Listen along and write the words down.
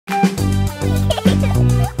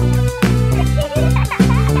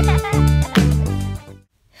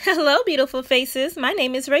Hello, beautiful faces. My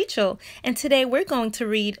name is Rachel, and today we're going to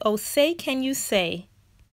read Oh Say Can You Say.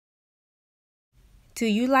 Do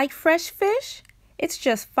you like fresh fish? It's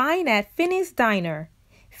just fine at Finney's Diner.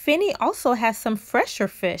 Finney also has some fresher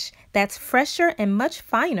fish that's fresher and much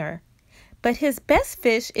finer. But his best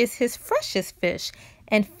fish is his freshest fish,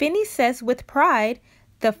 and Finney says with pride,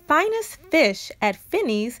 the finest fish at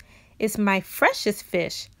Finney's is my freshest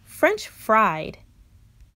fish, French fried.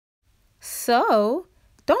 So,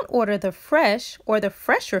 don't order the fresh or the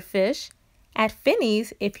fresher fish. At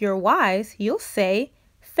Finney's, if you're wise, you'll say,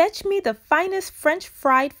 fetch me the finest French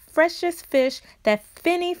fried freshest fish that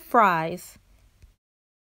Finney fries.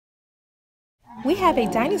 We have a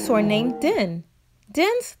dinosaur named Din.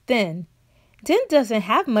 Din's thin. Din doesn't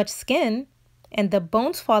have much skin, and the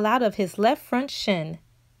bones fall out of his left front shin.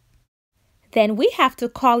 Then we have to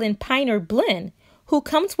call in Piner Blinn, who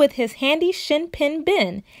comes with his handy shin pin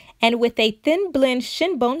bin, and with a thin Blinn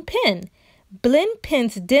shin bone pin. Blinn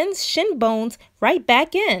pins Din's shin bones right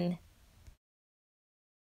back in.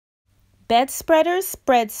 Bed spreaders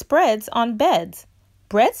spread spreads on beds.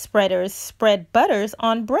 Bread spreaders spread butters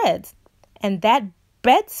on breads. And that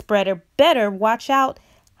bed spreader better watch out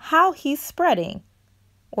how he's spreading,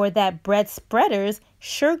 or that bread spreader's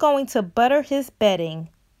sure going to butter his bedding.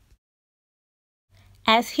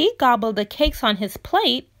 As he gobbled the cakes on his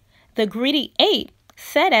plate, the greedy ape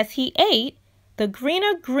said as he ate, the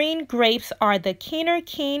greener green grapes are the keener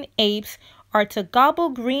keen apes are to gobble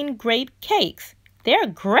green grape cakes. They're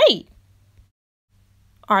great!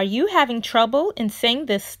 Are you having trouble in saying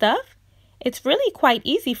this stuff? It's really quite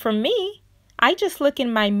easy for me. I just look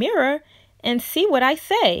in my mirror and see what I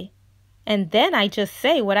say, and then I just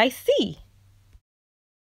say what I see.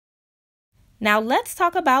 Now let's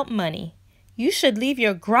talk about money. You should leave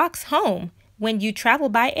your grox home when you travel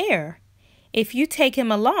by air. If you take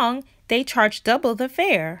him along, they charge double the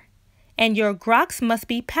fare. And your grox must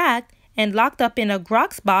be packed and locked up in a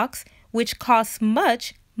grox box, which costs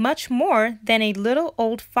much, much more than a little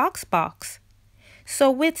old fox box.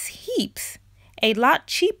 So it's heaps, a lot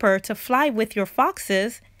cheaper to fly with your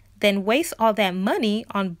foxes than waste all that money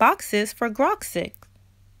on boxes for groxic.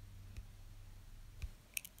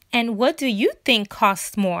 And what do you think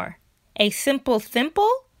costs more? A simple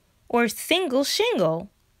thimble or single shingle?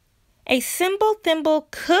 A simple thimble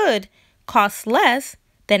could cost less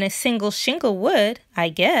than a single shingle would, I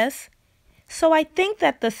guess. So I think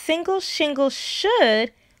that the single shingle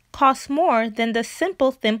should cost more than the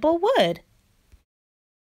simple thimble would.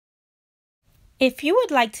 If you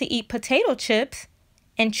would like to eat potato chips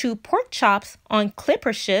and chew pork chops on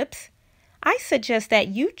clipper ships, I suggest that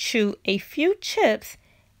you chew a few chips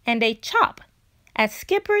and a chop at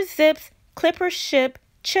Skipper Zip's clipper ship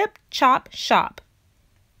chip chop shop.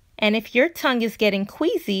 And if your tongue is getting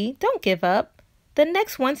queasy, don't give up. The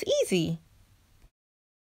next one's easy.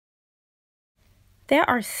 There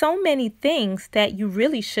are so many things that you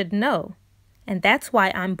really should know, and that's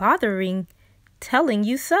why I'm bothering telling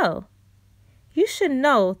you so. You should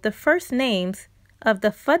know the first names of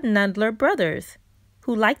the Fudnudler brothers,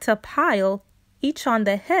 who like to pile each on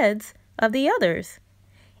the heads of the others.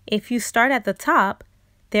 If you start at the top,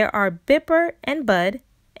 there are Bipper and Bud,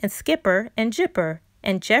 and Skipper and Jipper,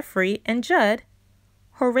 and Jeffrey and Judd,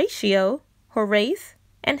 Horatio, Horace,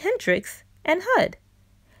 and Hendrix and Hud.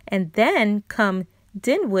 And then come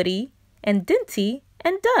Dinwoody and Dinty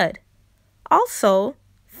and Dud. Also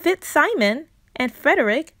Fitzsimon and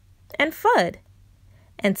Frederick and Fudd,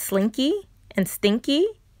 and Slinky and Stinky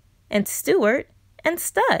and Stewart and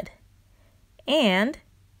Stud. And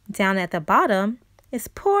down at the bottom is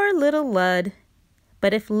poor little Lud.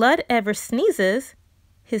 But if Lud ever sneezes,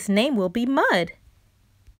 his name will be Mud.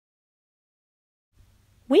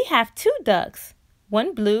 We have two ducks,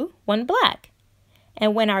 one blue, one black.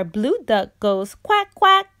 And when our blue duck goes quack,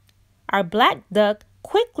 quack, our black duck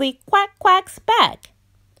quickly quack, quacks back.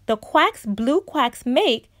 The quacks blue quacks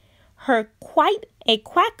make her quite a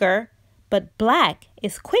quacker, but black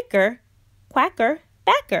is quicker, quacker,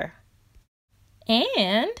 backer.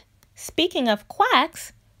 And speaking of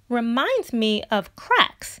quacks, reminds me of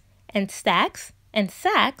cracks and stacks and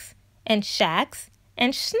sacks and shacks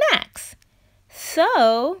and snacks.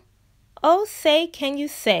 So, oh say can you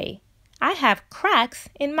say, I have cracks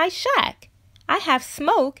in my shack, I have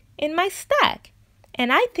smoke in my stack,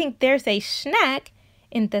 and I think there's a snack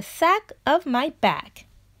in the sack of my back.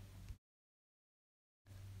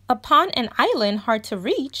 Upon an island hard to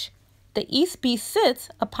reach, the East Beast sits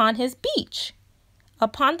upon his beach.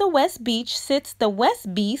 Upon the West Beach sits the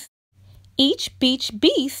West Beast. Each beach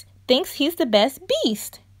beast thinks he's the best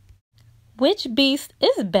beast. Which beast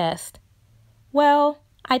is best? Well,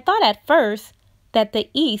 I thought at first that the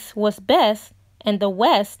east was best and the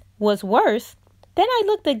west was worse, then I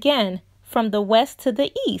looked again from the west to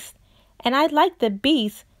the east, and I liked the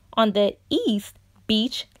beast on the east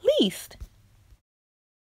beach least.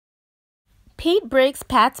 Pete Briggs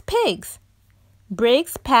pats pigs.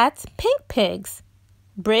 Briggs pats pink pigs.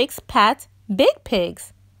 Briggs pats big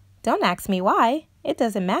pigs. Don't ask me why. It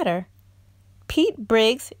doesn't matter. Pete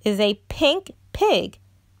Briggs is a pink pig.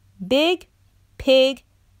 Big pig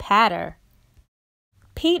patter.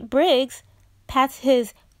 Pete Briggs pats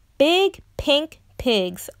his big pink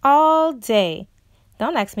pigs all day.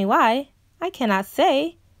 Don't ask me why. I cannot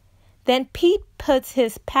say. Then Pete puts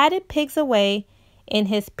his patted pigs away in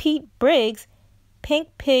his Pete Briggs pink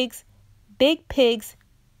pigs, big pigs,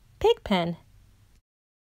 pig pen.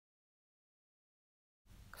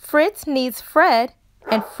 Fritz needs Fred,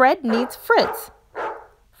 and Fred needs Fritz.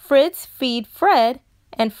 Fritz feeds Fred,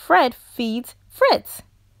 and Fred feeds Fritz.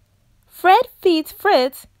 Fred feeds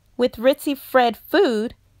Fritz with Ritzy Fred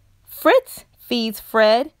food. Fritz feeds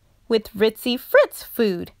Fred with Ritzy Fritz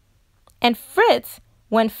food. And Fritz,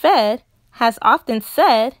 when fed, has often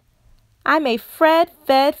said, I'm a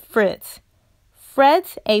Fred-fed Fritz.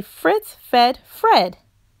 Fred's a Fritz-fed Fred.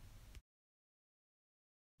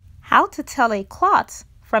 How to tell a klotz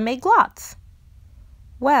from a glotz.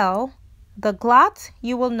 Well, the glotz,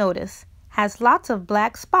 you will notice, has lots of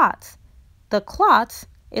black spots. The klotz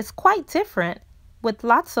is quite different, with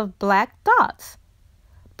lots of black dots.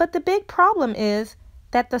 But the big problem is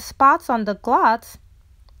that the spots on the glotz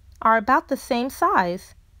are about the same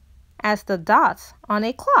size as the dots on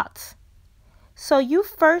a klotz. So you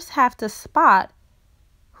first have to spot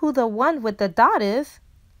who the one with the dot is,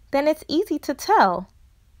 then it's easy to tell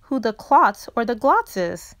who the klotz or the glotz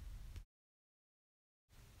is.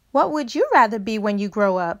 What would you rather be when you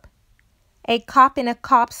grow up? A cop in a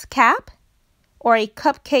cop's cap? Or a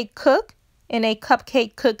cupcake cook in a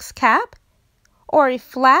cupcake cook's cap? Or a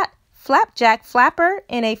flat flapjack flapper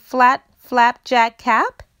in a flat flapjack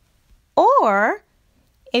cap? Or,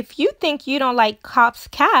 if you think you don't like cops'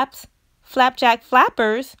 caps, flapjack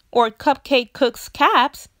flappers, or cupcake cooks'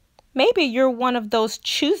 caps, maybe you're one of those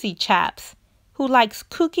choosy chaps who likes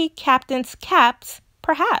kooky captain's caps,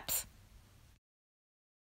 perhaps.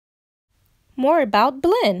 More about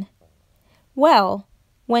Blinn. Well,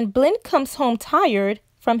 when Blinn comes home tired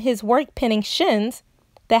from his work pinning shins,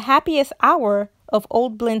 the happiest hour of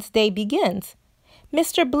old Blinn's day begins.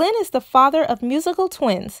 Mr. Blinn is the father of musical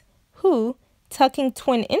twins who, tucking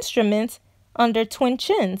twin instruments under twin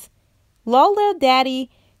chins, lull their daddy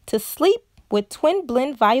to sleep with twin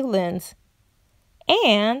Blinn violins.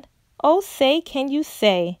 And, oh say can you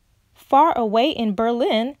say, far away in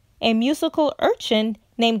Berlin, a musical urchin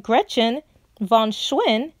named Gretchen von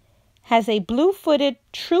Schwinn has a blue-footed,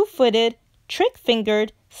 true-footed,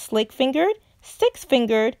 trick-fingered, slick-fingered,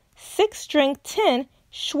 six-fingered, six-string tin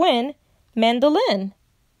Schwinn mandolin.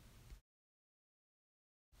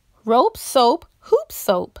 Rope soap, hoop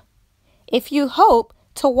soap. If you hope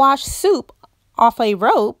to wash soup off a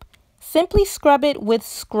rope, simply scrub it with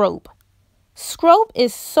scrope. Scrope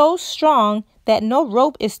is so strong that no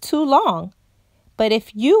rope is too long. But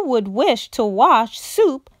if you would wish to wash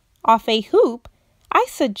soup off a hoop, I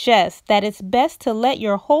suggest that it's best to let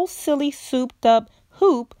your whole silly souped-up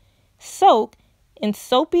hoop soak in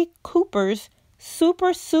Soapy Cooper's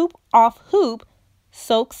Super Soup Off Hoop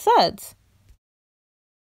Soak Suds.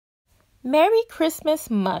 Merry Christmas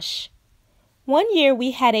Mush. One year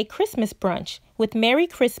we had a Christmas brunch with Merry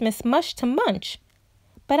Christmas mush to munch,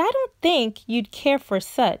 but I don't think you'd care for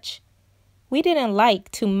such. We didn't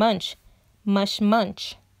like to munch, mush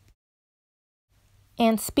munch.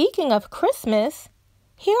 And speaking of Christmas,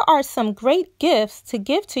 here are some great gifts to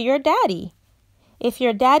give to your daddy. If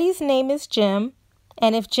your daddy's name is Jim,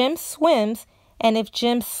 and if Jim swims, and if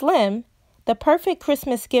Jim's slim, the perfect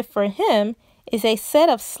Christmas gift for him is a set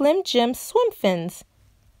of Slim Jim swim fins.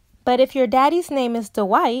 But if your daddy's name is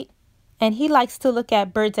Dwight, and he likes to look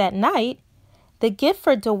at birds at night, the gift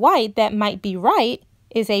for Dwight that might be right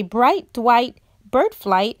is a bright Dwight bird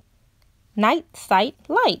flight night sight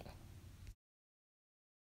light.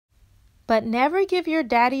 But never give your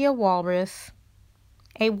daddy a walrus.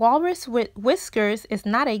 A walrus with whiskers is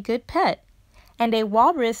not a good pet, and a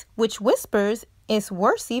walrus which whispers is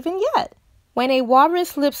worse even yet. When a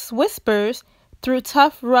walrus lips whispers through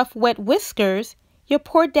tough, rough, wet whiskers, your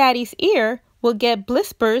poor daddy's ear will get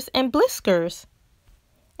blispers and bliskers.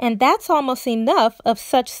 And that's almost enough of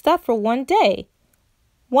such stuff for one day.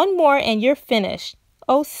 One more and you're finished.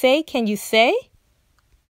 Oh, say, can you say?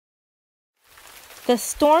 The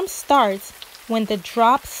storm starts when the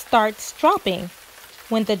drops starts dropping.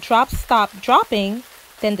 When the drops stop dropping,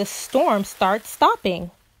 then the storm starts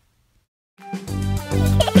stopping.